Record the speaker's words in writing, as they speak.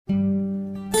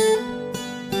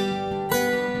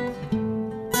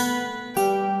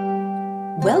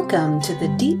Welcome to the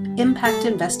Deep Impact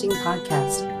Investing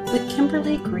Podcast with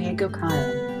Kimberly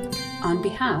Griego-Kyle on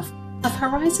behalf of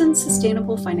Horizon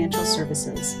Sustainable Financial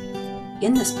Services.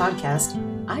 In this podcast,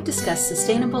 I discuss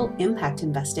sustainable impact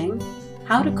investing,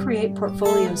 how to create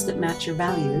portfolios that match your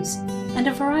values, and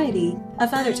a variety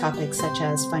of other topics such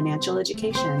as financial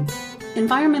education,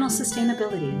 environmental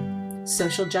sustainability,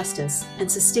 social justice, and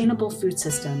sustainable food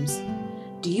systems.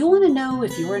 Do you want to know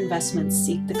if your investments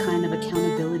seek the kind of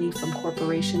accountability from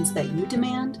corporations that you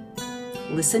demand?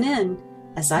 Listen in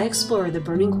as I explore the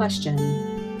burning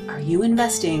question, are you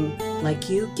investing like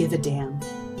you give a damn?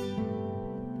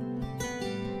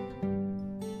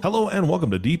 Hello and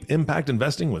welcome to Deep Impact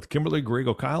Investing with Kimberly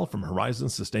Griego-Kyle from Horizon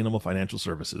Sustainable Financial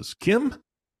Services. Kim,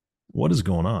 what is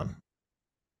going on?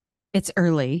 It's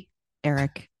early,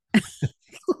 Eric.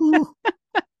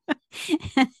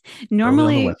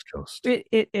 Normally, on the West Coast.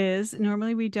 It is.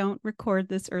 Normally we don't record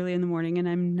this early in the morning, and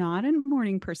I'm not a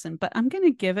morning person, but I'm going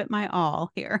to give it my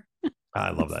all here. I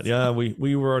love that. Yeah,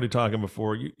 we were already talking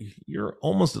before. You're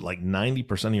almost at like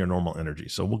 90% of your normal energy,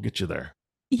 so we'll get you there.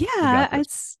 Yeah,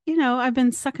 it's, I've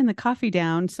been sucking the coffee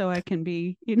down so I can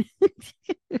be,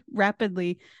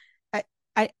 rapidly.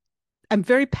 I'm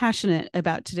very passionate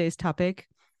about today's topic,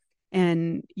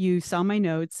 and you saw my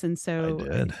notes, and so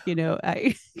I did.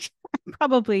 I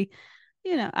probably,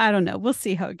 I don't know. We'll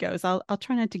see how it goes. I'll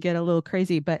try not to get a little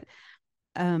crazy, but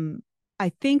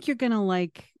I think you're gonna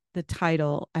like the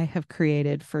title I have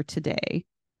created for today.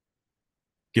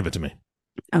 Give it to me.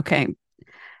 Okay.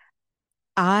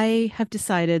 I have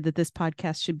decided that this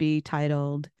podcast should be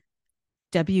titled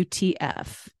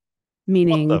W.T.F,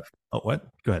 meaning what?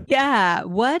 Go ahead. Yeah,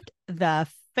 what the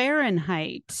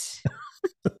Fahrenheit?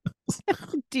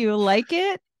 Do you like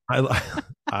it?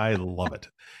 I love it.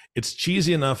 It's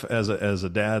cheesy enough as a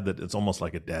dad that it's almost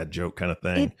like a dad joke kind of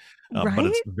thing, right? But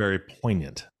it's very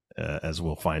poignant, as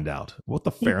we'll find out. What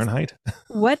the Fahrenheit?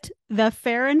 What the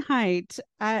Fahrenheit?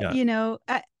 Yeah.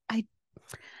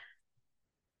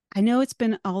 I know it's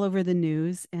been all over the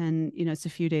news, and it's a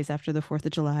few days after the 4th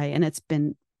of July, and it's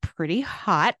been pretty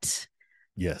hot.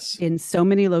 Yes. In so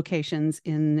many locations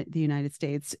in the United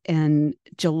States. And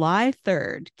July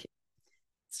 3rd,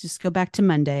 let's just go back to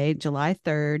Monday, July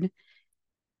 3rd,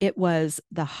 it was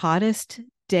the hottest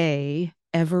day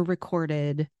ever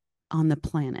recorded on the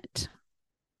planet.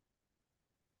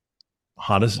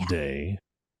 Hottest day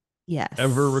yes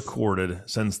ever recorded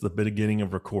since the beginning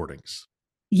of recordings.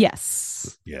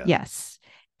 Yes. Yeah. Yes.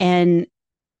 And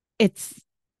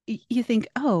you think,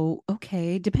 oh,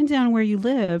 okay, depending on where you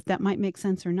live, that might make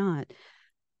sense or not.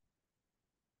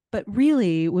 But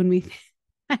really, I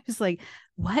was like,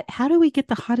 what? How do we get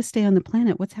the hottest day on the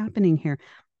planet? What's happening here?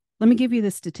 Let me give you the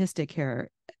statistic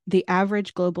here. The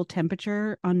average global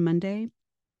temperature on Monday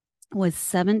was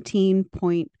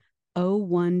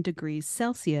 17.01 degrees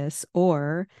Celsius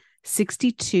or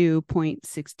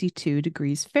 62.62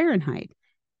 degrees Fahrenheit,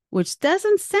 which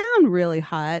doesn't sound really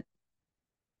hot,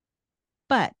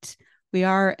 but we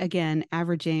are, again,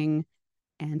 averaging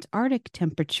Antarctic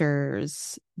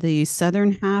temperatures, the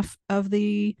southern half of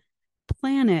the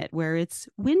planet where it's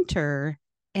winter,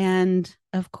 and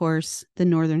of course, the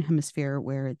northern hemisphere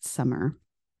where it's summer.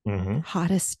 Mm-hmm.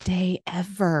 Hottest day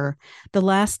ever. The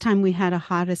last time we had a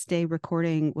hottest day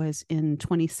recording was in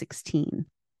 2016.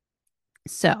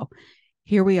 So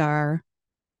here we are,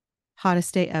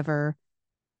 hottest day ever.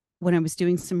 When I was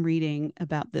doing some reading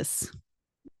about this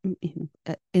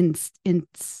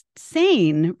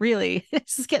insane, really,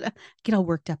 just get all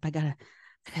worked up. I gotta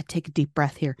take a deep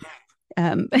breath here.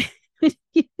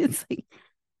 It's like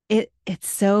it's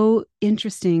so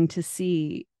interesting to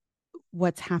see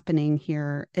what's happening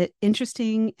here.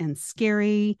 Interesting and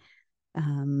scary.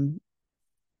 I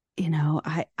know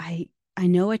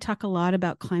I talk a lot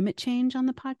about climate change on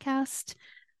the podcast,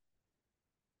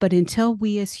 but until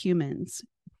we as humans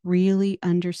really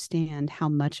understand how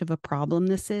much of a problem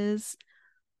this is,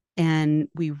 and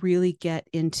we really get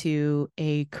into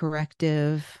a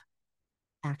corrective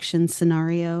action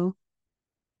scenario,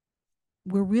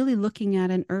 we're really looking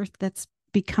at an Earth that's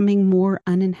becoming more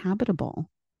uninhabitable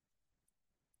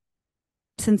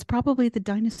since probably the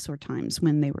dinosaur times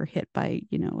when they were hit by,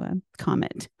 a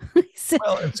comet. That's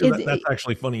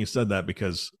actually funny you said that,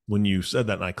 because when you said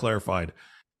that and I clarified,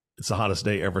 it's the hottest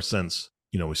day ever since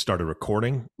we started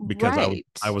recording, because right.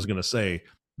 I was going to say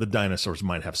the dinosaurs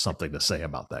might have something to say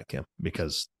about that, Kim,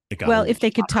 because it got if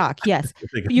they could talk. Yes,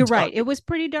 you're right. It was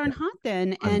pretty darn hot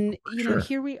then, and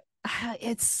here we.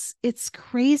 It's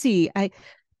crazy.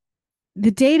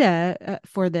 The data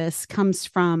for this comes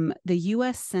from the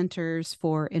U.S. Centers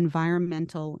for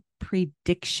Environmental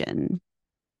Prediction,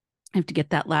 I have to get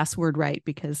that last word right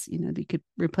because, you could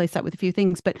replace that with a few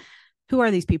things. But who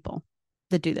are these people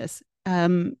that do this?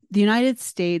 The United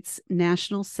States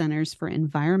National Centers for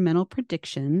Environmental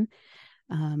Prediction.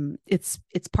 It's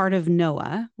part of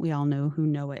NOAA. We all know who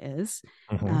NOAA is.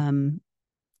 Mm-hmm.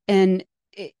 And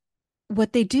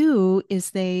what they do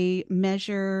is they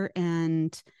measure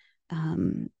and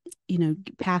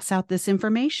pass out this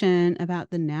information about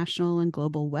the national and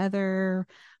global weather,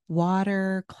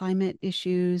 water, climate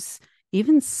issues,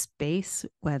 even space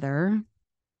weather.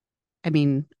 I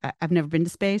mean, I've never been to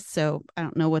space, so I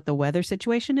don't know what the weather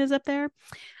situation is up there.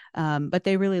 But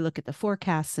they really look at the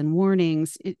forecasts and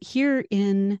warnings here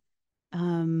in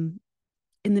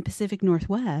the Pacific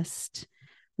Northwest.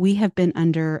 We have been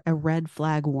under a red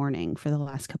flag warning for the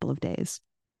last couple of days,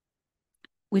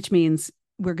 which means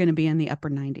we're going to be in the upper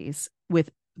 90s with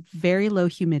very low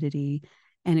humidity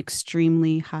and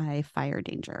extremely high fire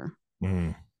danger.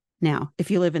 Mm. Now, if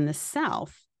you live in the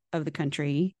south of the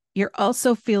country, you're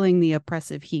also feeling the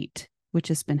oppressive heat, which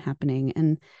has been happening.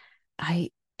 And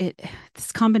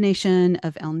this combination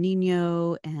of El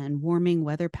Nino and warming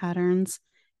weather patterns,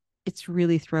 it's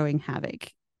really throwing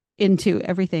havoc into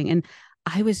everything. And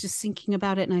I was just thinking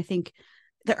about it, and I think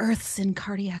the Earth's in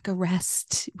cardiac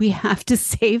arrest. We have to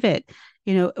save it.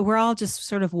 We're all just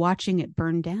sort of watching it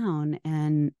burn down,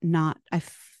 and I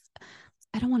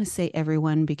don't want to say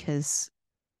everyone, because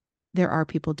there are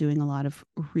people doing a lot of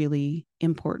really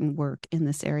important work in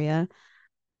this area,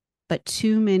 but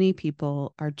too many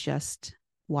people are just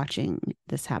watching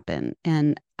this happen.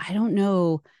 And I don't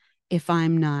know if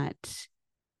I'm not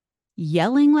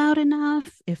yelling loud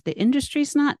enough, if the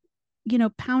industry's not,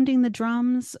 pounding the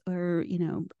drums, or,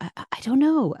 I don't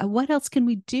know. What else can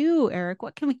we do, Eric?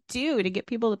 What can we do to get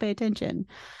people to pay attention?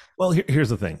 Well, here's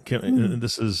the thing, Kim,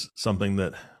 this is something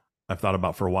that I've thought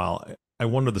about for a while. I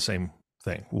wonder the same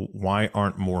thing. Why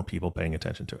aren't more people paying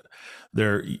attention to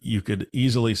it? You could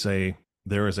easily say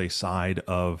there is a side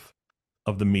of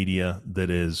the media that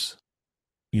is,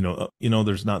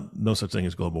 there's no such thing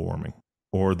as global warming,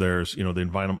 or there's,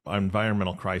 the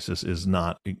environmental crisis is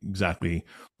not exactly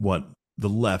what the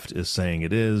left is saying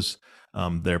it is.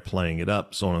 They're playing it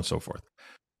up, so on and so forth.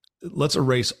 Let's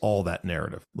erase all that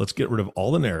narrative. Let's get rid of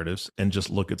all the narratives and just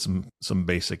look at some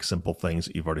basic, simple things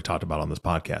that you've already talked about on this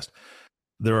podcast.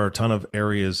 There are a ton of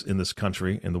areas in this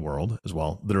country, in the world as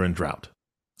well, that are in drought.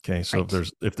 Okay, so Right.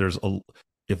 if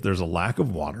there's a lack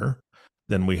of water,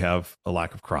 then we have a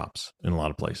lack of crops in a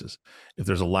lot of places. If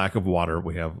there's a lack of water,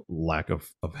 we have lack of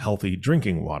healthy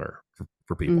drinking water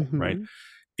for people, right?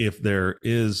 If there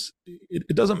is,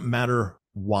 it doesn't matter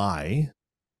why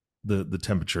the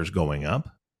temperature is going up,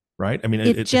 right? I mean,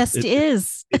 it just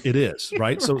is. It is,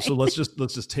 right? Right. So let's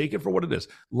just take it for what it is.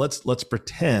 Let's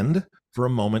pretend for a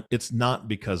moment it's not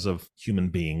because of human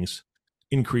beings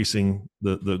increasing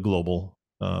the global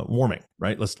warming,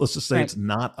 right? Let's just say it's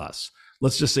not us.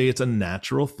 Let's just say it's a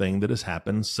natural thing that has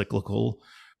happened, cyclical,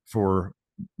 for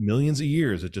millions of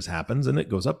years. It just happens, and it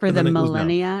goes up For and the then it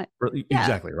millennia. goes down.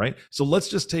 Exactly, right? So let's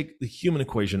just take the human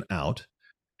equation out,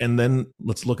 and then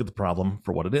let's look at the problem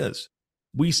for what it is.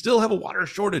 We still have a water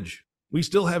shortage. We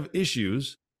still have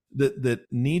issues that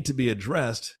need to be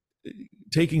addressed,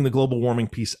 taking the global warming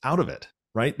piece out of it,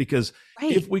 right? Because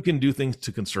if we can do things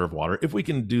to conserve water, if we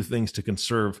can do things to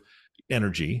conserve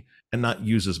energy and not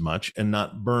use as much and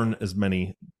not burn as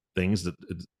many things that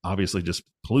obviously just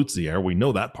pollutes the air, we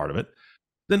know that part of it,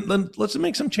 then let's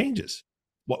make some changes.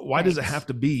 Why does it have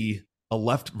to be a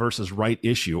left versus right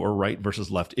issue or right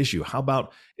versus left issue? How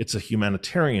about it's a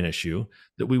humanitarian issue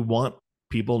that we want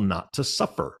people not to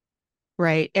suffer?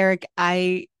 Right. Eric,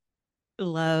 I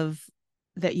love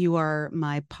that you are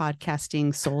my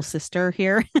podcasting soul sister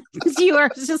here. You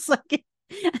are just like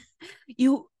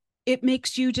it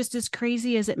makes you just as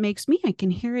crazy as it makes me. I can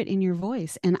hear it in your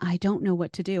voice, and I don't know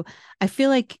what to do. I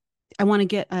feel like I want to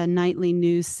get a nightly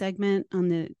news segment on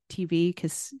the TV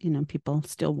because, people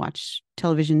still watch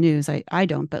television news. I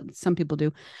don't, but some people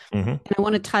do. Mm-hmm. And I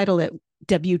want to title it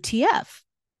W.T.F.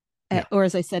 Or,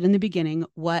 as I said in the beginning,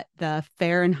 what the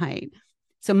Fahrenheit.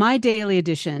 So my daily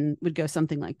edition would go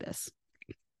something like this.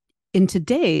 In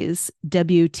today's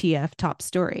W.T.F. top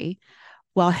story,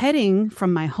 while heading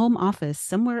from my home office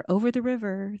somewhere over the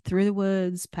river, through the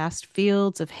woods, past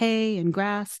fields of hay and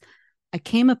grass, I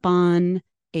came upon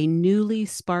a newly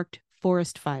sparked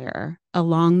forest fire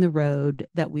along the road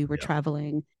that we were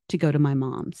traveling to go to my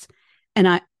mom's.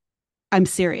 And I'm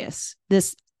serious.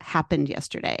 This happened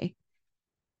yesterday.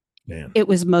 Man. It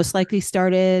was most likely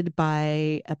started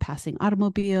by a passing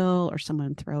automobile or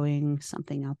someone throwing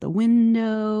something out the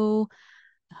window.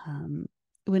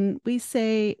 When we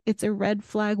say it's a red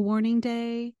flag warning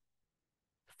day,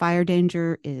 fire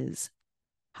danger is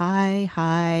high,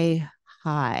 high,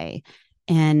 high.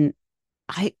 And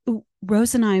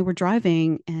Rose and I were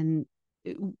driving, and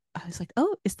I was like,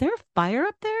 oh, is there a fire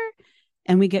up there?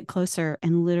 And we get closer,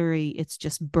 and literally it's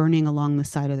just burning along the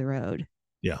side of the road.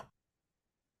 Yeah.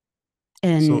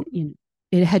 And So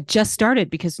it had just started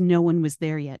because no one was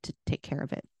there yet to take care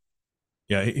of it.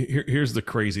 yeah, here's the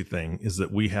crazy thing is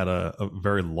that we had a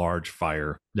very large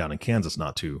fire down in Kansas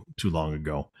not too long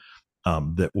ago.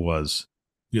 It's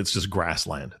just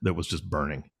grassland that was just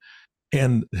burning.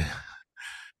 And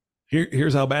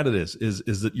here's how bad it is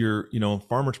that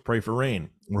farmers pray for rain.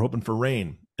 We're hoping for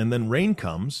rain. And then rain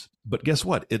comes, but guess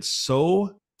what? It's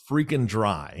so freaking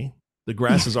dry. The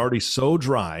grass is already so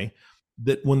dry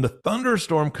that when the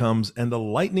thunderstorm comes and the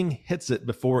lightning hits it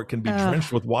before it can be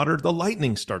drenched with water, the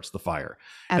lightning starts the fire.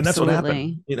 Absolutely. And that's what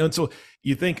happened. And so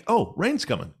you think, oh, rain's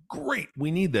coming. Great. We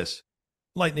need this.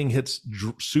 Lightning hits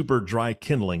super dry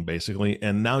kindling, basically.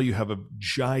 And now you have a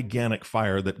gigantic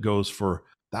fire that goes for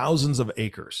thousands of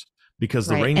acres because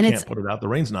the rain can't put it out. The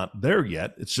rain's not there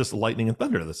yet. It's just the lightning and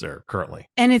thunder that's there currently.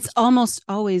 And it's almost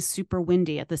always super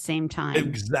windy at the same time.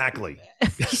 Exactly.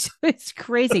 It's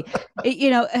crazy.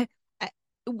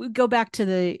 We go back to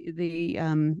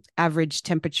the average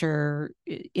temperature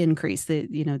increase,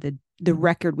 the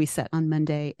record we set on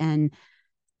Monday, and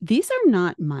these are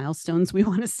not milestones we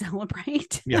want to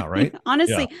celebrate. Yeah, right.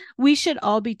 Honestly, we should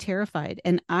all be terrified,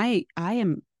 and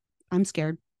I'm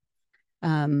scared.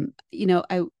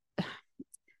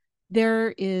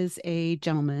 There is a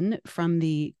gentleman from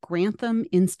the Grantham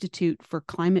Institute for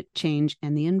Climate Change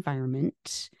and the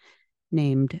Environment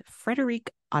named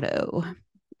Frederick Otto.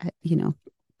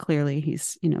 Clearly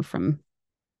he's, from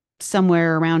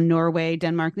somewhere around Norway,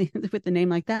 Denmark, with the name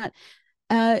like that.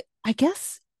 I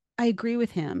guess I agree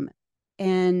with him.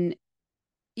 And,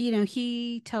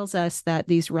 he tells us that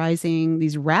these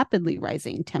rapidly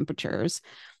rising temperatures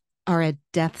are a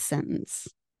death sentence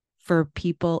for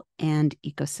people and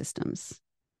ecosystems.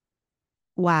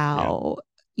 Wow.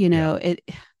 It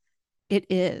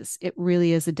is. It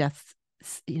really is a death,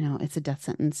 it's a death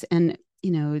sentence. And,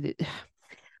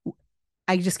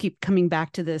 I just keep coming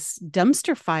back to this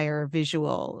dumpster fire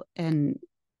visual, and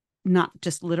not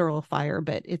just literal fire,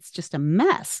 but it's just a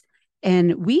mess.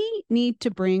 And we need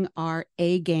to bring our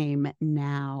A game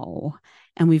now,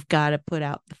 and we've got to put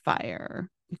out the fire.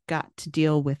 We've got to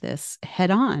deal with this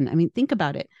head on. I mean, think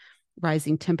about it.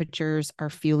 Rising temperatures are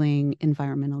fueling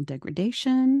environmental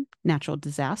degradation, natural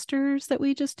disasters that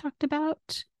we just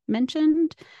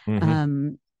mentioned,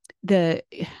 the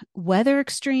weather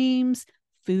extremes,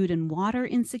 food and water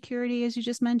insecurity, as you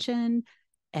just mentioned,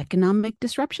 economic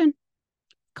disruption,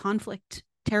 conflict,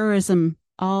 terrorism,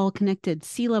 all connected.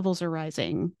 Sea levels are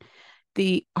rising.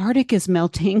 The Arctic is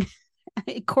melting.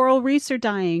 Coral reefs are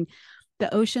dying.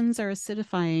 The oceans are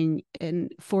acidifying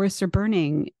and forests are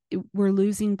burning. We're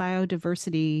losing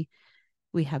biodiversity.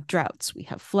 We have droughts. We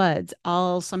have floods,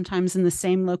 all sometimes in the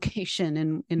same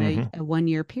location in a 1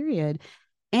 year period.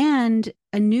 And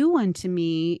a new one to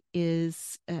me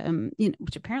is,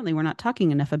 which apparently we're not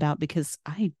talking enough about because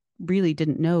I really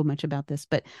didn't know much about this,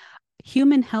 but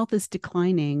human health is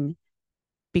declining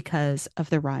because of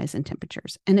the rise in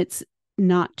temperatures. And it's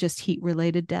not just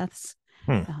heat-related deaths.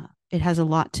 It has a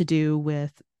lot to do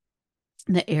with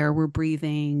the air we're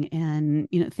breathing. And,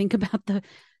 think about the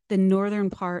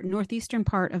northeastern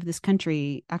part of this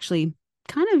country, actually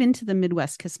kind of into the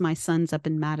Midwest, because my son's up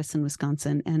in Madison,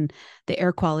 Wisconsin, and the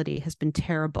air quality has been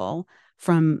terrible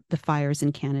from the fires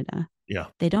in Canada. Yeah.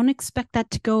 They don't expect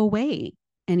that to go away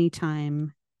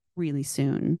anytime really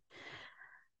soon.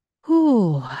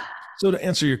 Ooh. So to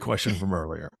answer your question from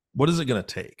earlier, what is it going to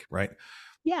take, right?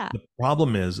 Yeah. The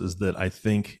problem is that I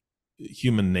think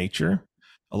human nature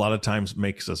a lot of times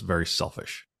makes us very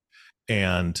selfish.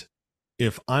 And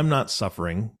if I'm not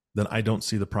suffering, then I don't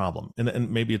see the problem.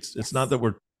 And maybe it's not that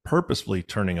we're purposefully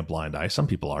turning a blind eye. Some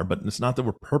people are, but it's not that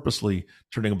we're purposely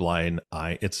turning a blind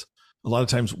eye. It's a lot of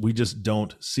times we just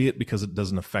don't see it because it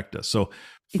doesn't affect us. So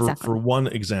for one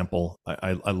example,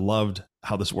 I loved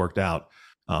how this worked out.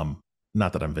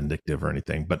 Not that I'm vindictive or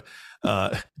anything, but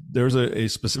there's a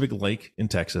specific lake in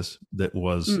Texas that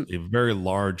was a very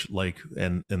large lake,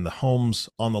 and the homes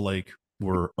on the lake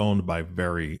were owned by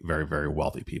very, very, very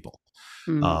wealthy people.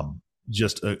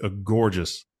 Just a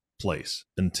gorgeous place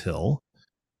until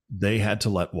they had to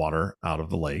let water out of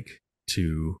the lake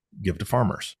to give to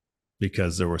farmers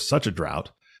because there was such a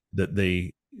drought that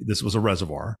this was a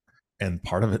reservoir, and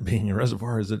part of it being a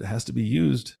reservoir is it has to be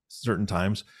used certain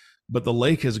times. But the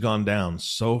lake has gone down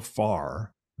so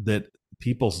far that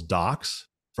people's docks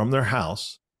from their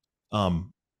house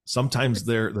Sometimes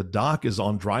the dock is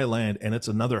on dry land and it's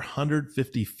another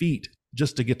 150 feet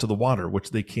just to get to the water,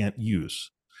 which they can't use.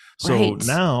 So Right.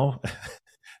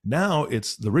 now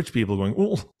it's the rich people going,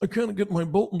 well, I can't get my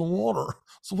boat in the water.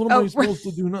 So what am I Oh, supposed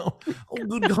to do now? Oh,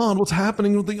 good God, what's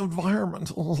happening with the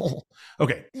environment? Oh.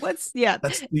 Okay. yeah.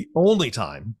 That's the only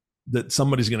time that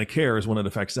somebody's going to care is when it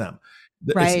affects them.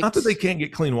 It's not Right. that they can't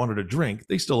get clean water to drink.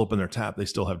 They still open their tap. They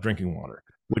still have drinking water,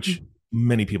 which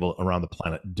many people around the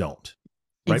planet don't.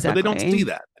 Right. But they don't see Exactly.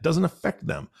 that. It doesn't affect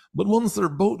them. But once their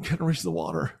boat can reach the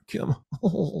water, Kim,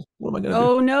 what am I going to do?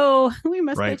 Oh no, we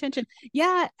must pay Right. attention.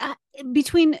 Yeah,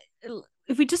 between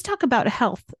if we just talk about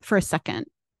health for a second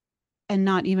and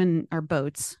not even our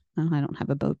boats. Well, I don't have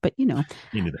a boat, but Me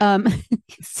neither.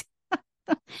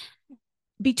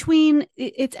 Between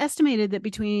it's estimated that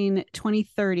between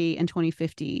 2030 and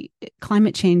 2050,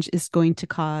 climate change is going to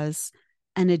cause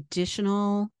an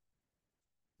additional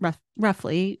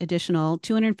roughly additional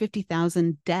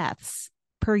 250,000 deaths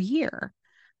per year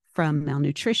from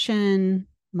malnutrition,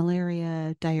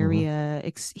 malaria, diarrhea,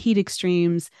 heat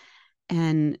extremes,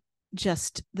 and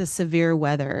just the severe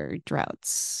weather,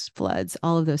 droughts, floods,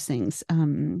 all of those things,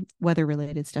 weather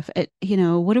related stuff.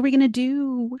 What are we going to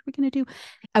do? What are we going to do?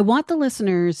 I want the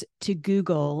listeners to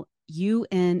Google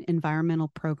UN Environmental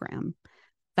Program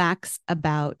facts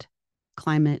about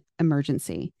climate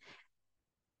emergency.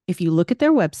 If you look at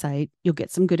their website, you'll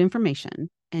get some good information,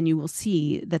 and you will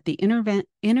see that the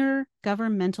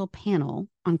Intergovernmental Panel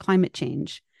on Climate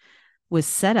Change was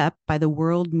set up by the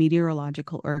World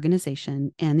Meteorological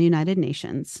Organization and the United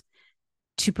Nations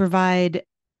to provide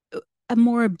a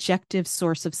more objective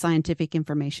source of scientific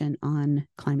information on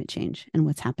climate change and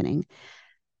what's happening.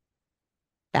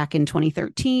 Back in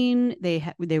 2013,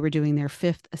 they were doing their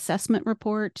fifth assessment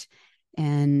report.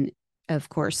 And of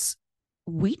course,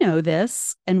 we know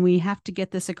this, and we have to get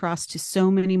this across to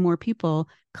so many more people.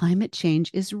 Climate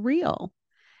change is real.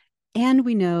 And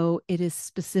we know it is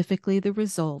specifically the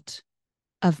result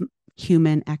of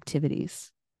human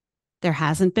activities. There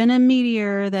hasn't been a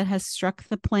meteor that has struck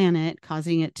the planet,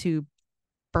 causing it to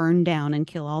burn down and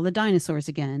kill all the dinosaurs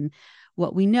again.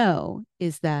 What we know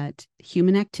is that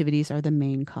human activities are the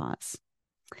main cause.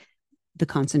 The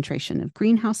concentration of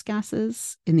greenhouse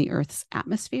gases in the Earth's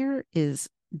atmosphere is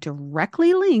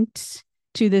directly linked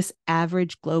to this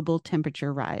average global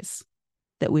temperature rise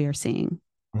that we are seeing.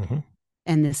 Mm-hmm.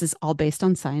 And this is all based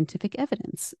on scientific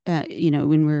evidence.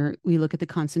 When we look at the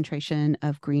concentration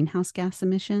of greenhouse gas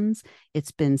emissions,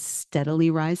 it's been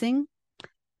steadily rising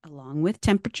along with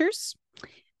temperatures.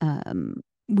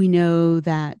 We know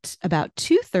that about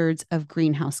 2/3 of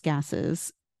greenhouse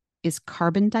gases is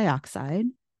carbon dioxide,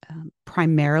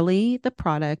 primarily the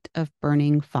product of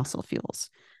burning fossil fuels.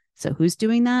 So who's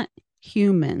doing that?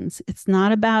 Humans. It's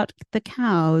not about the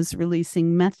cows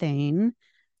releasing methane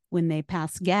when they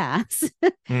pass gas,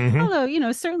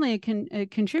 although, certainly a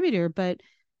contributor, but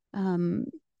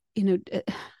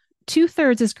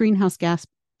 2/3 is greenhouse gas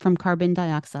from carbon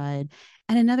dioxide,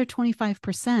 and another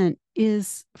 25%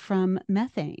 is from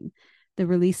methane, the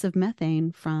release of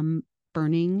methane from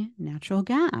burning natural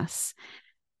gas.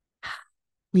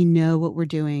 We know what we're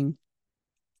doing,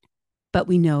 but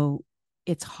we know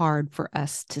it's hard for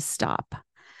us to stop.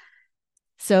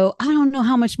 So I don't know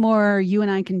how much more you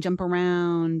and I can jump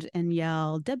around and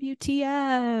yell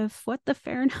WTF, what the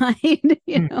Fahrenheit,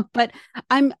 but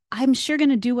I'm sure going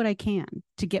to do what I can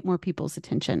to get more people's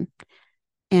attention.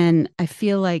 And I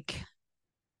feel like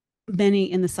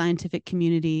many in the scientific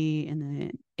community and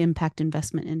the impact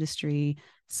investment industry,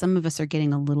 some of us are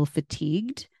getting a little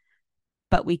fatigued,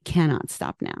 but we cannot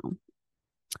stop now.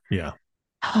 Yeah.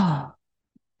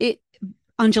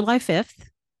 On July 5th,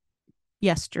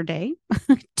 yesterday,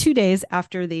 2 days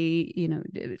after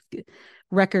the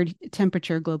record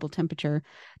global temperature,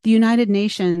 the United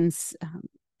Nations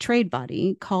trade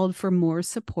body called for more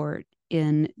support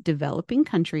in developing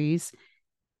countries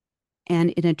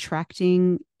and in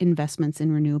attracting investments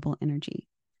in renewable energy.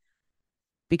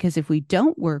 Because if we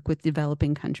don't work with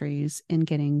developing countries in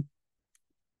getting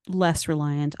less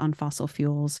reliant on fossil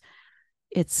fuels,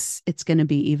 it's going to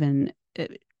be even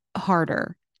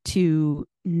harder to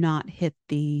not hit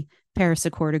the Paris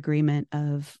Accord agreement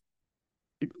of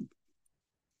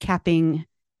capping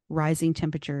rising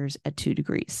temperatures at 2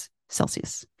 degrees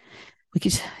Celsius.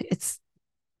 It's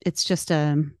just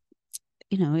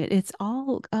it's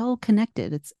all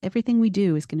connected. It's everything we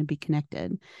do is going to be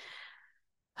connected.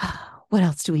 What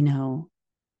else do we know?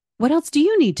 What else do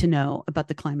you need to know about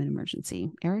the climate emergency,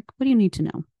 Eric? What do you need to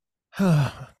know?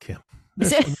 Kim,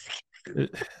 there's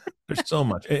so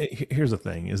much. Here's the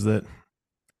thing: is that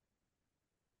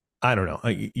I don't know.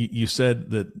 You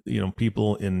said that,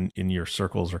 people in your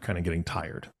circles are kind of getting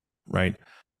tired, right?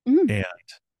 Mm. And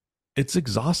it's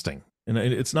exhausting. And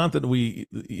it's not that we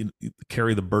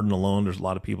carry the burden alone. There's a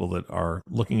lot of people that are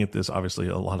looking at this, obviously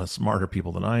a lot of smarter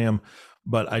people than I am,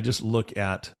 but I just look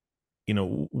at,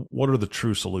 what are the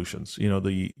true solutions?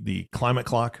 The climate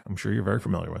clock, I'm sure you're very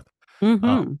familiar with.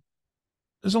 Mm-hmm.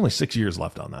 There's only 6 years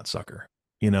left on that sucker,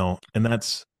 and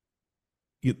that's,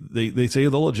 they say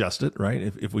they'll adjust it,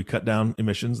 right? If we cut down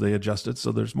emissions, they adjust it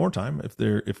so there's more time.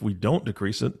 If we don't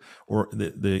decrease it, or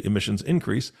the emissions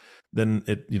increase, then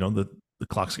the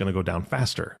clock's going to go down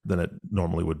faster than it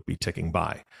normally would be ticking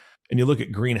by. And you look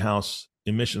at greenhouse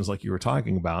emissions like you were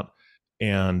talking about,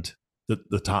 and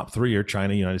the top three are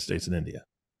China, United States, and India.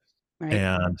 Right.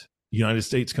 And the United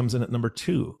States comes in at number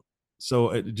 2.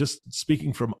 So just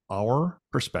speaking from our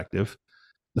perspective,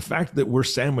 the fact that we're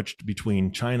sandwiched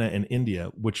between China and India,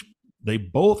 which they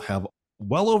both have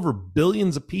well over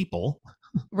billions of people,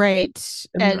 right,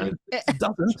 and the United States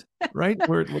doesn't, right?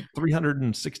 We're at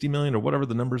 360 million or whatever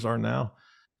the numbers are now.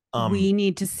 We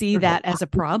need to see that as a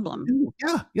problem.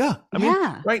 Yeah. I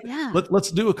mean, right? Yeah.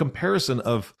 Let's do a comparison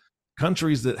of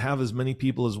countries that have as many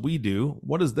people as we do.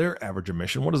 What is their average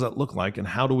emission? What does that look like? And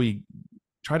how do we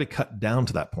try to cut down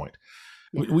to that point?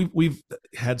 Yeah. We've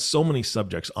had so many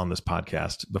subjects on this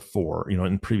podcast before,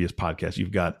 in previous podcasts.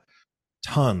 You've got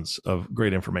tons of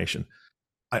great information.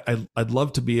 I'd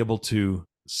love to be able to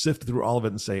sift through all of it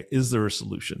and say, is there a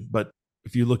solution? But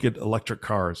if you look at electric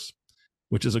cars,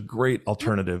 which is a great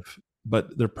alternative,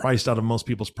 but they're priced out of most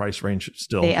people's price range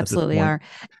still. They absolutely are.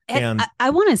 And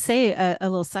I want to say a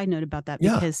little side note about that,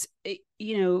 because,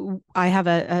 I have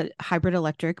a hybrid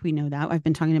electric. We know that. I've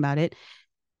been talking about it.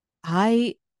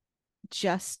 I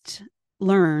just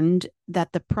learned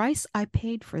that the price I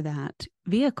paid for that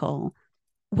vehicle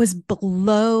was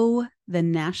below the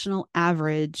national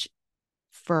average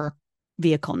for a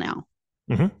vehicle now.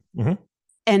 Mm-hmm. Mm-hmm.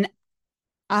 And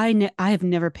I have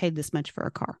never paid this much for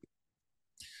a car,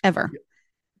 ever.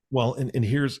 Well, and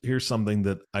here's something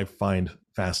that I find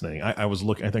fascinating. I was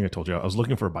looking, I think I told you, I was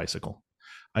looking for a bicycle.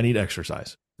 I need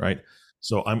exercise, right?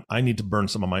 So I need to burn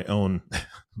some of my own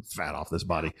fat off this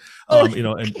body,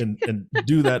 and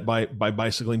do that by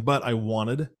bicycling. But I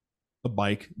wanted a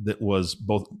bike that was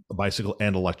both a bicycle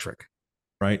and electric,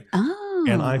 right? Oh.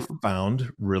 And I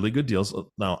found really good deals.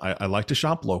 Now I like to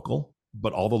shop local,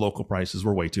 but all the local prices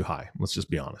were way too high. Let's just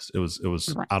be honest. It was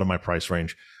right out of my price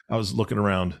range. I was looking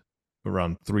around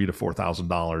 $3,000 to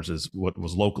 $4,000 is what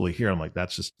was locally here. I'm like,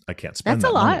 I can't spend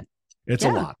that's that a lot. money. It's a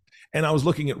lot. And I was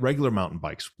looking at regular mountain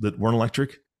bikes that weren't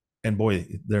electric, and boy,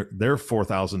 they're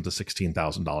 $4,000 to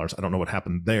 $16,000. I don't know what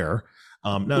happened there.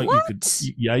 Now you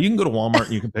can go to Walmart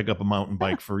and you can pick up a mountain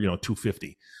bike for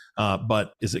 $250.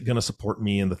 But is it going to support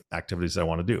me in the activities I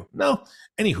want to do? No.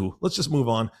 Anywho, let's just move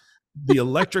on. The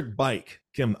electric bike,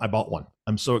 Kim, I bought one.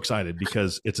 I'm so excited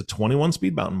because it's a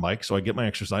 21-speed mountain bike, so I get my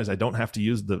exercise. I don't have to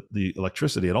use the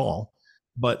electricity at all.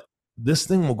 But this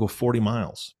thing will go 40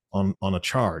 miles on a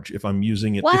charge if I'm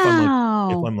using it. Wow.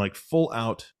 If I'm like full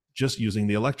out just using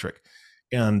the electric.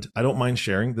 And I don't mind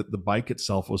sharing that the bike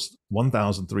itself was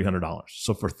 $1,300.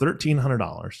 So for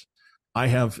 $1,300, I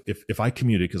have, if I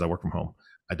commuted, because I work from home,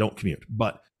 I don't commute,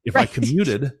 but if I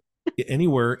commuted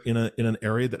anywhere in an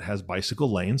area that has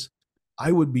bicycle lanes,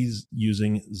 I would be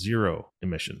using 0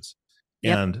 emissions.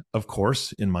 Yep. And of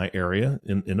course, in my area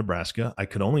in Nebraska, I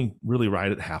could only really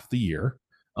ride it half the year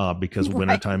because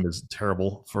wintertime is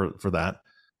terrible for that.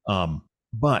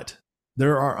 But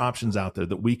there are options out there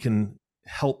that we can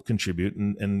help contribute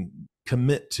and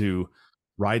commit to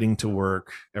riding to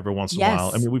work every once in a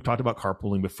while. I mean, we've talked about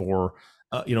carpooling before.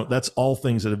 That's all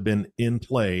things that have been in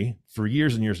play for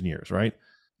years and years and years, right?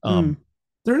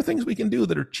 There are things we can do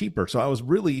that are cheaper. So I was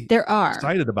really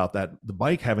excited about that. The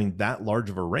bike having that large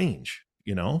of a range,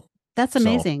 That's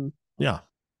amazing. So,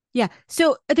 yeah.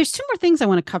 So there's 2 more things I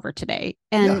want to cover today.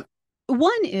 And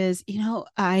one is,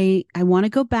 I want to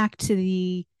go back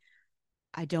to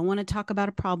I don't want to talk about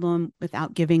a problem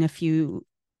without giving a few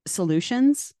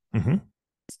solutions. Mm-hmm.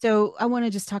 So I want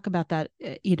to just talk about that.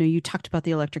 You talked about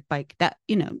the electric bike that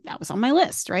was on my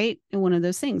list, right? And one of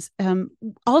those things.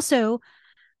 Also,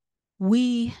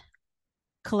 we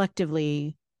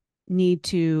collectively need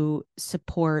to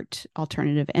support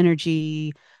alternative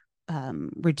energy,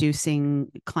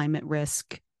 reducing climate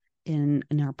risk in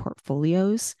our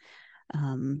portfolios.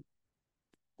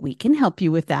 We can help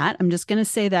you with that. I'm just going to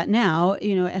say that now.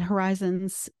 At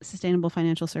Horizons Sustainable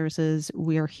Financial Services,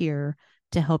 we are here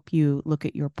to help you look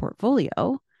at your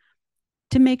portfolio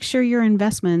to make sure your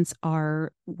investments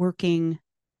are working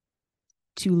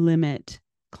to limit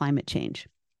climate change.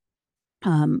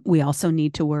 We also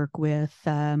need to work with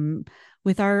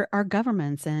our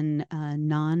governments and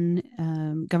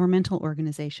non governmental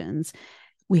organizations.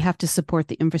 We have to support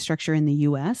the infrastructure in the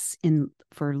U.S.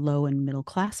 for low and middle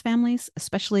class families,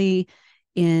 especially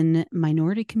in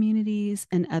minority communities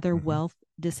and other wealth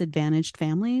disadvantaged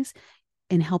families,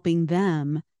 in helping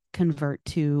them convert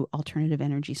to alternative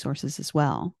energy sources as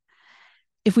well.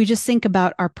 If we just think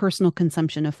about our personal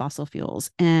consumption of fossil fuels,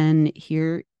 and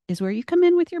here is where you come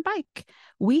in with your bike,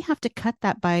 we have to cut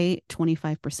that by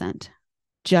 25%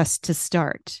 just to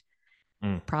start.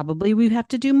 Probably we have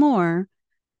to do more,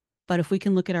 but if we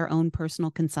can look at our own personal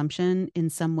consumption in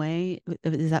some way,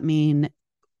 does that mean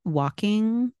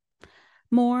walking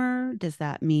more? Does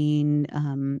that mean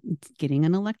getting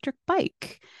an electric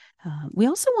bike? We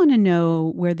also want to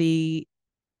know where the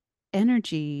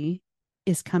energy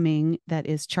is coming that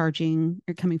is charging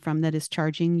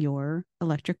your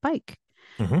electric bike.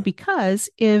 Because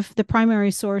if the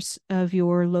primary source of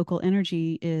your local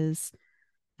energy is,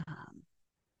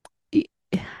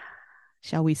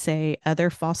 shall we say, other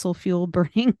fossil fuel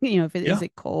burning, is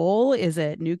it coal, is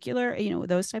it nuclear,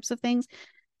 those types of things,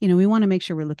 we want to make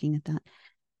sure we're looking at that.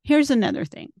 Here's another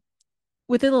thing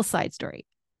with a little side story.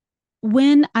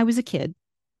 When I was a kid,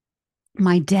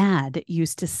 my dad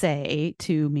used to say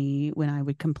to me when I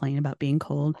would complain about being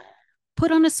cold,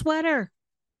 put on a sweater.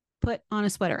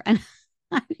 And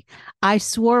I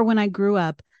swore when I grew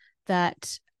up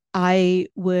that I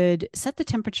would set the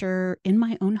temperature in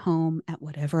my own home at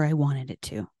whatever I wanted it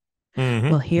to.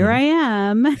 Well, here I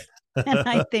am. And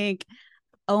I think,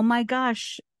 oh my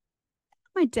gosh,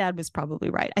 my dad was probably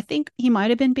right. I think he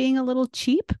might have been being a little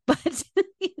cheap, but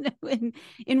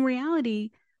in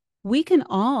reality, we can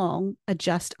all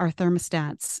adjust our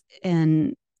thermostats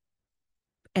and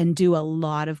do a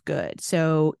lot of good.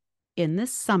 So in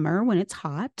this summer, when it's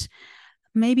hot,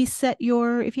 maybe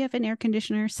if you have an air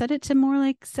conditioner, set it to more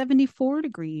like 74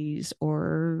 degrees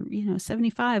or,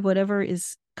 75, whatever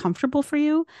is comfortable for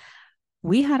you.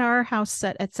 We had our house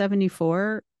set at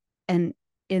 74, and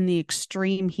in the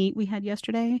extreme heat we had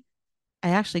yesterday, I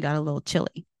actually got a little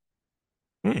chilly.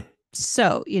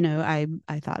 So, I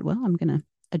thought, well, I'm going to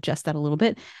adjust that a little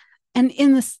bit. And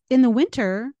in the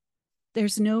winter,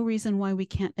 there's no reason why we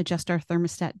can't adjust our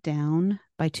thermostat down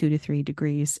by 2 to 3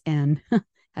 degrees. And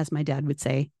as my dad would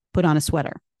say, put on a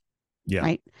sweater. Yeah.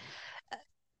 Right.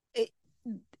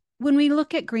 When we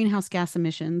look at greenhouse gas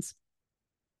emissions,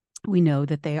 we know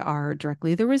that they are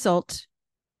directly the result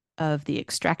of the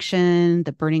extraction,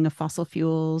 the burning of fossil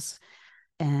fuels,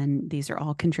 and these are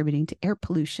all contributing to air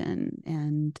pollution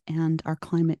and our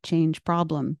climate change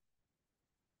problem.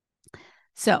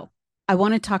 So I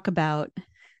want to talk about,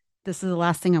 this is the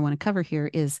last thing I want to cover here,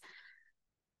 is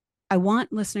I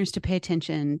want listeners to pay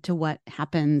attention to what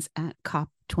happens at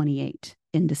COP28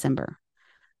 in December.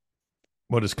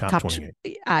 What is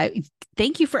COP28?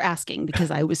 Thank you for asking,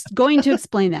 because I was going to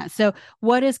explain that. So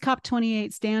what does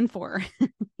COP28 stand for?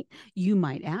 You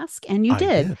might ask, and you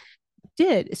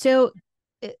did. So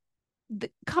the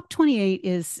COP28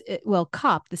 is,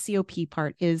 COP, the COP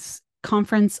part, is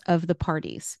Conference of the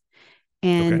Parties.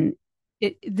 And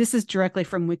this is directly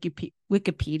from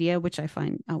Wikipedia, which I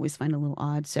always find a little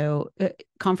odd. So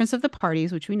Conference of the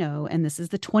Parties, which we know, and this is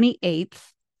the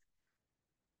 28th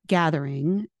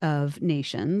gathering of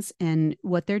nations. And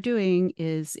what they're doing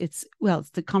is it's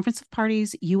the Conference of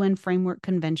Parties UN Framework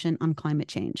Convention on Climate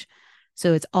Change.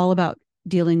 So it's all about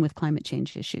dealing with climate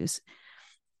change issues.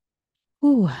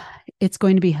 It's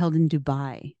going to be held in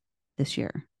Dubai this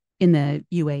year, in the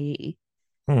UAE.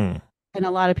 And a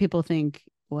lot of people think,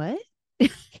 what?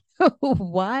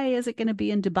 Why is it going to be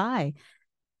in Dubai?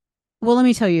 Well, let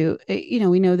me tell you,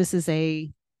 we know this is a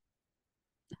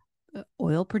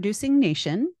oil producing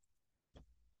nation,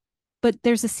 but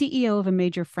there's a CEO of a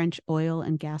major French oil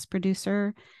and gas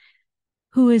producer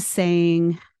who is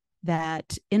saying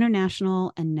that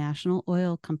international and national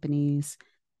oil companies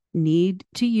need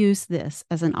to use this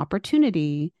as an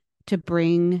opportunity to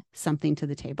bring something to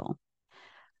the table.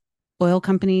 Oil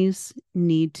companies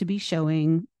need to be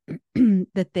showing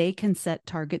that they can set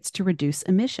targets to reduce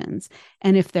emissions.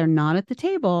 And if they're not at the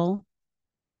table,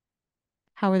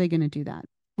 how are they going to do that?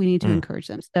 We need to encourage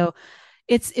them. So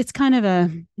it's kind of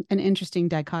an interesting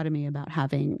dichotomy about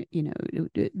having,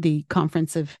 the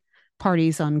Conference of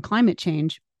Parties on Climate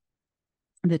Change,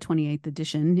 the 28th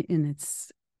edition, in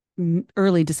its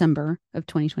early December of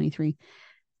 2023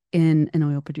 in an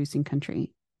oil producing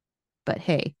country. But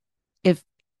hey, if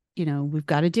we've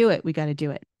got to do it, we got to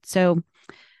do it. So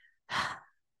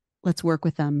let's work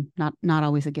with them, not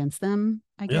always against them,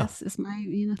 I guess is my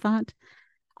thought.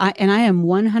 I am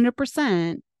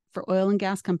 100% for oil and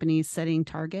gas companies setting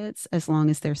targets as long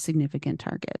as they're significant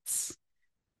targets.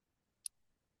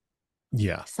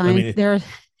 Yeah. They're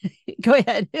go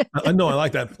ahead. No, I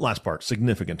like that last part,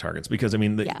 significant targets, because I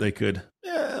mean, they could,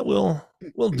 we'll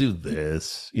do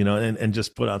this, and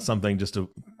just put out something just to,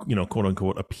 quote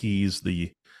unquote, appease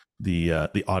the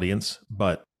audience.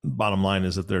 But bottom line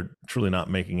is that they're truly not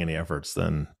making any efforts,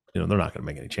 then, they're not going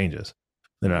to make any changes.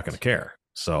 They're not going to care.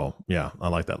 So yeah, I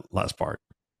like that last part.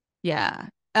 Yeah.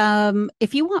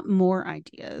 If you want more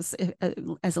ideas,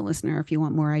 as a listener, if you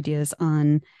want more ideas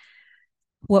on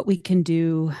what we can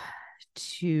do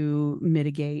to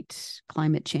mitigate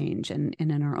climate change and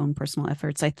in our own personal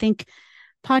efforts, I think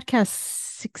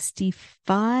podcasts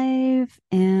 65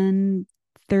 and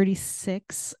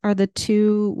 36 are the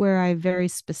two where I very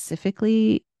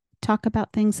specifically talk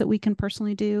about things that we can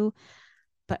personally do.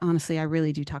 But honestly, I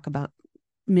really do talk about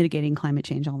mitigating climate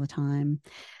change all the time.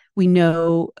 We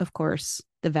know, of course,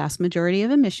 the vast majority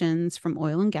of emissions from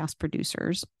oil and gas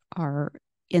producers are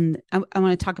I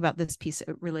want to talk about this piece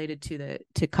related to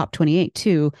COP28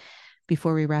 too,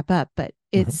 before we wrap up, but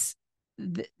it's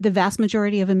the vast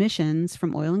majority of emissions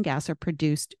from oil and gas are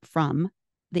produced from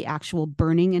the actual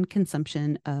burning and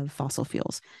consumption of fossil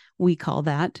fuels. We call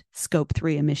that Scope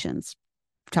 3 emissions.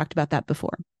 We've talked about that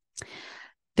before.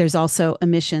 There's also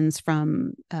emissions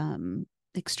from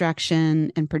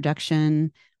extraction and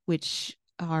production, which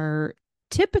are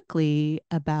typically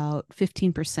about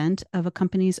 15% of a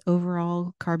company's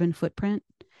overall carbon footprint.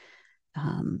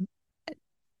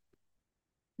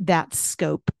 That's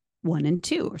scope 1 and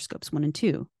 2, or scopes 1 and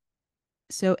 2.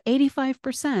 So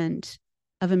 85%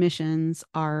 of emissions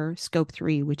are scope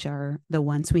 3, which are the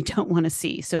ones we don't want to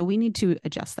see. So we need to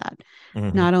adjust that.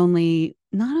 Not only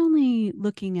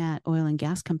looking at oil and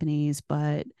gas companies,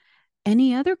 but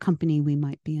any other company we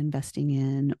might be investing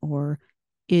in or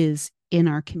is in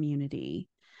our community.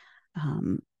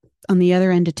 On the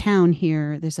other end of town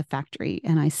here, there's a factory,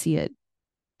 and I see it,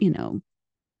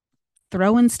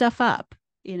 throwing stuff up,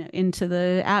 into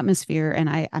the atmosphere.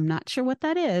 And I'm not sure what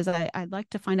that is. I'd like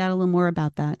to find out a little more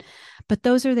about that. But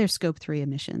those are their scope 3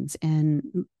 emissions.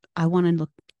 And I want to look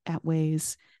at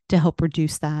ways to help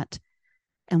reduce that.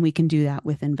 And we can do that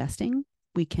with investing.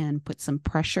 We can put some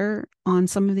pressure on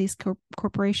some of these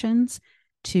corporations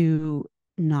to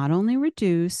not only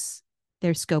reduce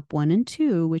their scope 1 and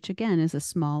 2, which again is a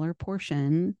smaller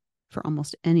portion for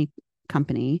almost any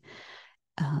company,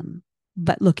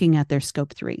 but looking at their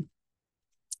scope 3.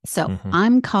 So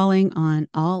I'm calling on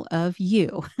all of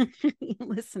you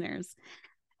listeners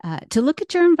to look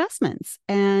at your investments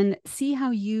and see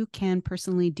how you can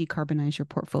personally decarbonize your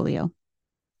portfolio.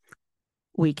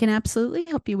 We can absolutely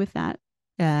help you with that.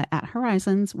 At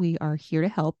Horizons, we are here to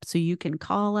help. So you can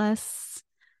call us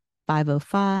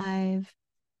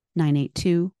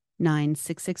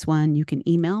 505-982-9661. You can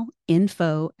email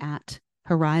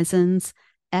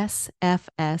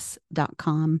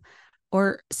info@horizonssfs.com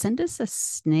or send us a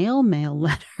snail mail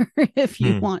letter if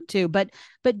you want to, but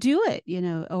do it,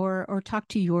 or talk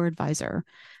to your advisor.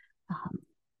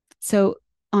 So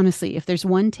honestly, if there's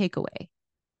one takeaway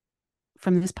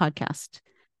from this podcast,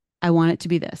 I want it to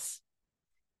be this.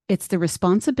 It's the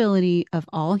responsibility of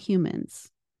all humans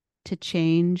to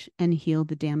change and heal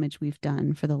the damage we've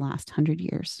done for the last 100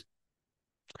 years.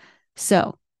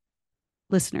 So,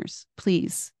 listeners,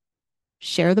 please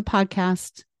share the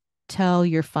podcast, tell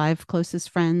your 5 closest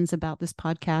friends about this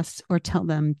podcast, or tell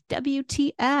them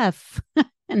WTF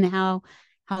and how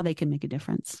they can make a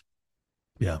difference.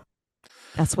 Yeah.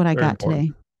 That's what I got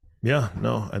today. Yeah,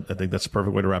 no, I think that's a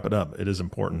perfect way to wrap it up. It is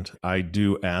important. I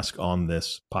do ask on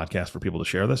this podcast for people to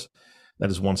share this. That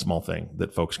is one small thing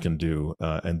that folks can do,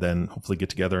 and then hopefully get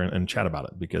together and chat about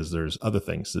it, because there's other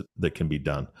things that can be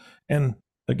done. And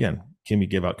again, Kim, you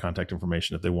gave out contact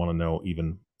information. If they want to know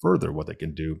even further what they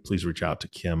can do, please reach out to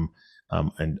Kim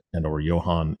and or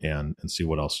Johan and see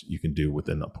what else you can do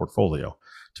within a portfolio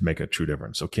to make a true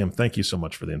difference. So Kim, thank you so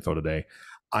much for the info today.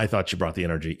 I thought you brought the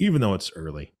energy, even though it's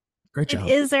early. Great job.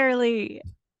 It is early.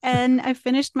 And I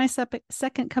finished my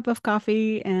second cup of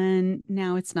coffee, and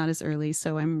now it's not as early,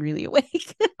 so I'm really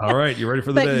awake. All right, you ready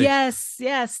for the day?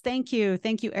 Yes. Thank you,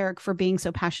 Eric, for being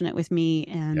so passionate with me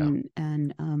and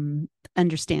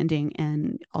understanding,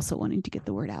 and also wanting to get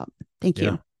the word out. Thank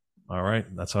you. All right,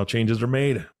 that's how changes are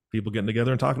made. People getting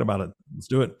together and talking about it. Let's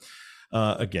do it.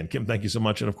 Again, Kim, thank you so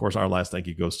much. And of course, our last thank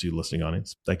you goes to you, listening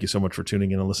audience. Thank you so much for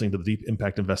tuning in and listening to the Deep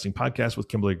Impact Investing Podcast with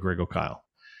Kimberly Grego-Kyle.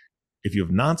 If you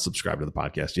have not subscribed to the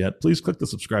podcast yet, please click the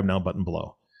subscribe now button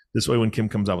below. This way, when Kim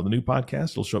comes out with a new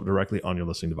podcast, it'll show up directly on your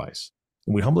listening device.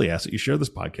 And we humbly ask that you share this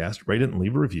podcast, rate it, and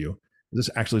leave a review. This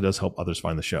actually does help others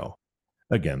find the show.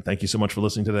 Again, thank you so much for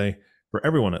listening today. For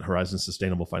everyone at Horizon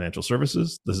Sustainable Financial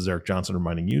Services, this is Eric Johnson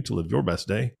reminding you to live your best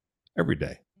day every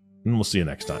day. And we'll see you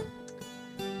next time.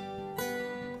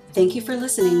 Thank you for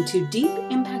listening to Deep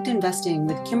Impact Investing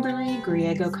with Kimberly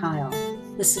Griego-Kyle,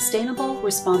 the Sustainable,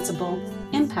 Responsible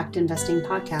Impact Investing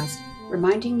podcast,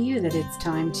 reminding you that it's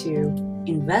time to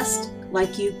invest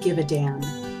like you give a damn.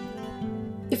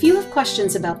 If you have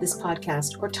questions about this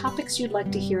podcast or topics you'd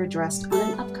like to hear addressed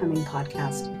on an upcoming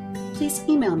podcast, please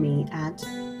email me at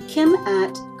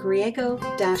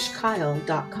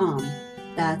kim@griego-kyle.com.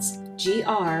 That's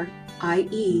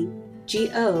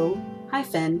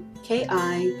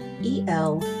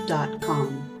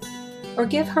GRIEGO-KIEL.com. Or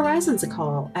give Horizons a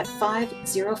call at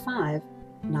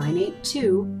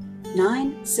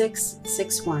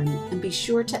 505-982-9661 and be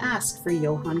sure to ask for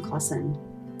Johan Clausen.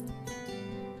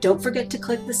 Don't forget to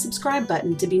click the subscribe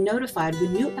button to be notified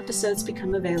when new episodes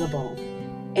become available,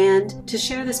 and to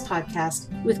share this podcast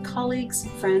with colleagues,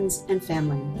 friends, and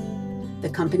family. The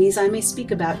companies I may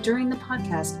speak about during the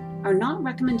podcast are not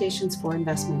recommendations for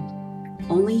investment.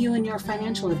 Only you and your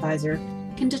financial advisor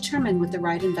can determine what the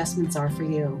right investments are for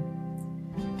you.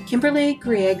 Kimberly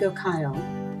Griego-Kyle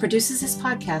produces this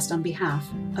podcast on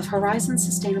behalf of Horizon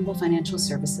Sustainable Financial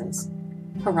Services.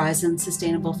 Horizon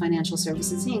Sustainable Financial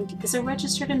Services, Inc. is a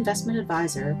registered investment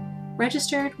advisor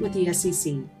registered with the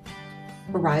SEC.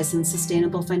 Horizon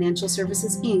Sustainable Financial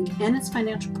Services, Inc. and its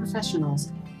financial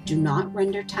professionals do not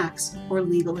render tax or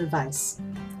legal advice.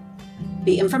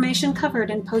 The information covered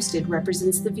and posted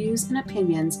represents the views and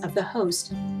opinions of the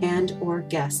host and/or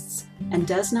guests and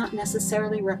does not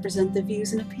necessarily represent the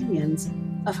views and opinions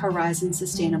of Horizon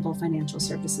Sustainable Financial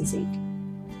Services, Inc.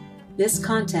 This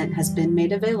content has been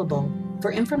made available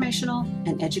for informational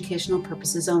and educational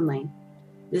purposes only.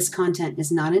 This content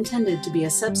is not intended to be a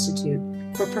substitute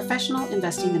for professional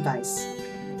investing advice.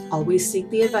 Always seek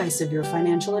the advice of your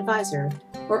financial advisor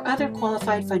or other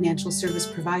qualified financial service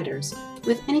providers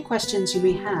with any questions you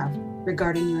may have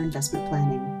regarding your investment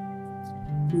planning.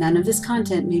 None of this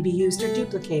content may be used or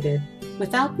duplicated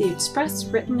without the express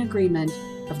written agreement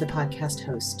of the podcast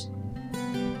host.